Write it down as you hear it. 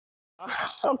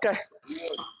Okay.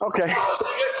 Okay.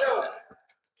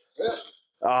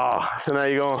 Oh, so now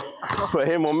you're gonna put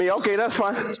him on me. Okay, that's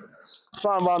fine.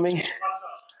 Fine by me.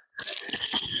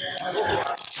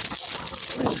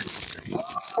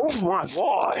 Oh my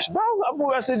gosh,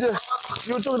 bro! I said you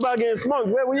were talking about getting smoked.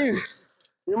 Where were you?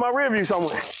 You're in my rear view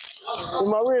somewhere. In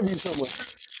my rear view somewhere.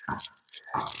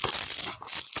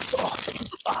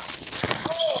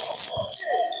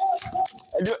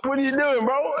 What are you doing,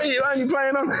 bro? Why are you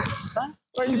playing on it?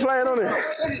 Why are you playing on it?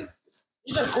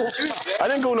 I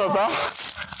didn't call no foul.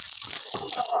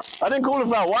 I didn't call a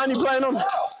foul. Why aren't you playing on it?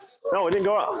 No, it didn't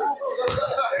go out.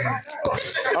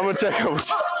 I'm gonna check over.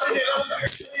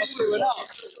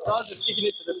 I was just kicking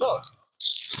it to the top.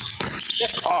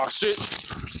 Oh shit!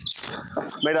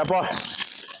 Made that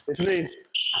pass. It's me.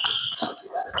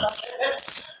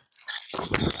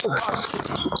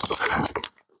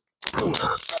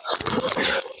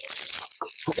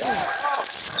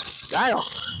 Damn!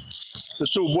 It's a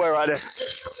true boy right there.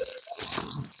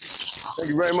 Thank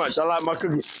you very much. I like my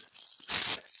cookies.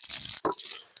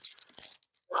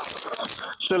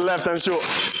 To the left and short.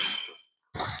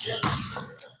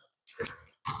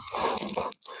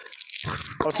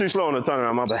 I was too slow on the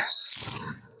turnaround, my bad.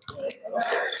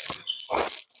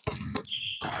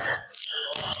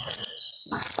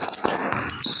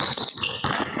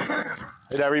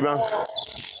 Hit that rebound.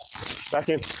 Back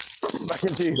in. Back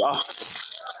into you. Oh.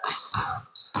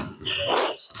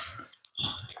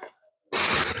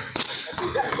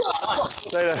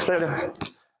 Stay there, stay there.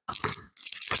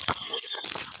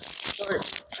 Sorry.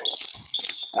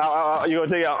 Out. You gotta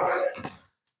take it out.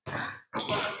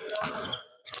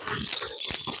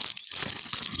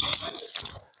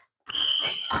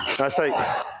 Nice take.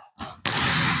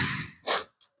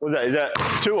 What's that? Is that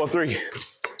 2 or 3?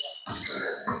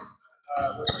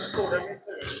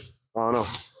 I don't know.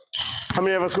 How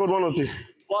many of us scored 1 or 2?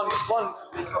 One.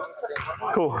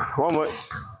 Cool. 1 works.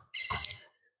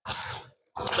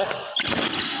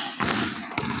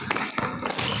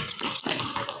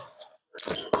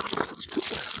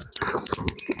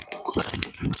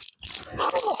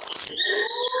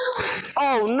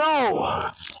 Oh no!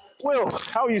 Will,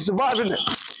 how are you surviving it?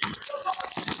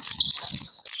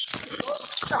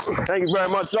 Thank you very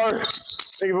much, sir.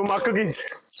 Thank you for my cookies.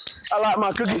 I like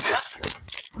my cookies.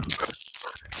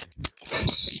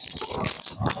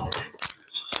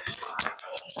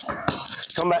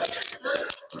 Come back.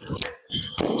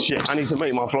 Shit, I need to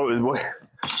make my floaters, boy.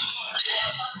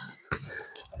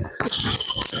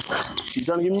 You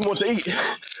trying to give me more to eat?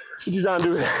 What you trying to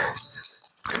do?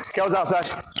 Kel's outside.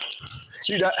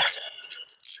 Shoot that.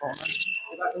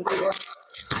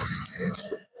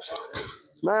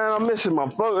 Man, I'm missing my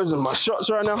floaters and my shots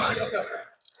right now.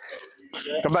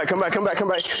 Come back. Here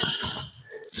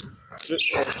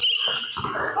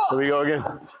we go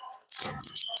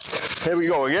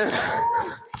again.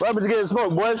 What happened to getting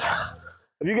smoked, boys?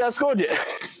 Have you guys scored yet?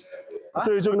 I thought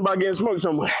you were talking about getting smoked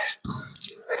somewhere.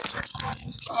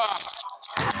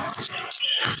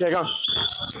 Yeah, come.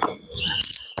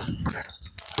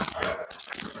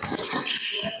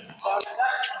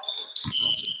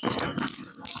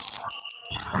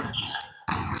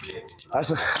 That's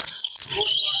a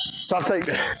tough take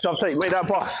there. Tough take. Make that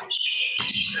pass.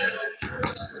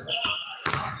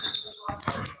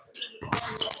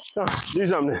 Oh, do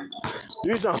something.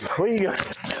 Do something. Where you going?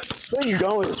 Where you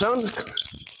going, son?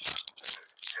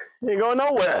 You ain't going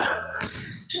nowhere.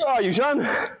 Where are you, son?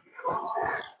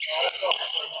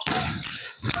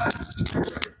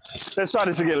 Let's try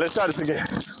this again.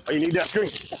 Oh, you need that screen.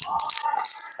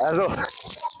 That's all.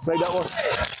 Make that one.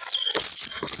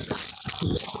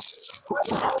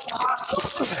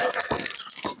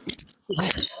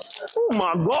 Oh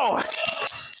my God.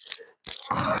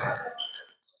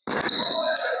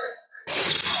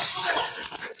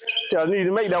 Yeah, I need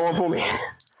to make that one for me.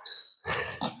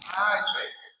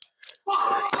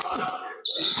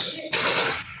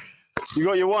 You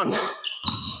got your 1.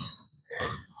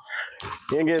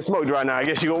 You ain't getting smoked right now. I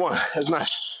guess you got 1. That's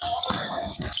nice.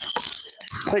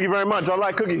 Thank you very much. I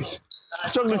like cookies.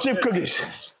 Chocolate chip cookies. You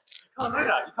can't do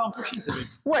that. You can't push into me.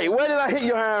 Wait, where did I hit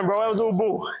your hand, bro? That was all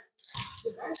bull.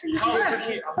 I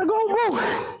go bull.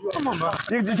 Come on, man.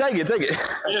 You take it. Can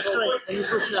you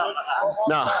push it out?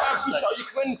 Nah.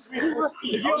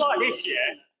 If you're like this,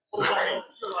 yeah.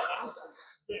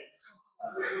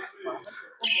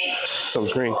 Some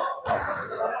screen.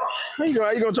 How you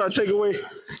gonna try to take away?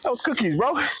 That was cookies,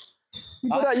 bro.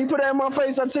 You put that in my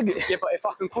face, I took it. Yeah, but if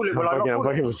I can pull it, will I not pull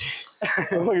it?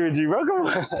 I'm fucking with you, bro. Come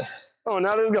on. Come on,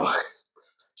 now let's go.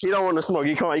 He don't want to smoke.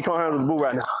 He can't handle the bull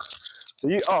right now. So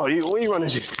what are you running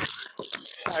to?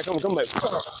 right, come back.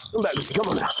 Come back. Come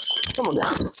on now. Come on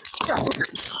now.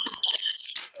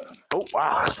 Oh,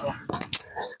 wow.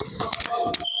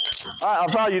 All right, I'll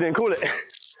foul you then. Cool it.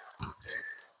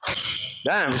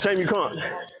 Damn, shame you can't.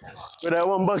 With that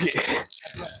one bucket.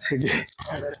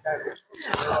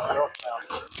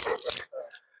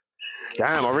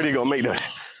 Damn, I really gotta make the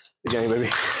game, baby.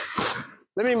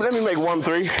 Let me make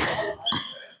 1-3.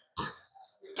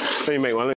 Let me make one.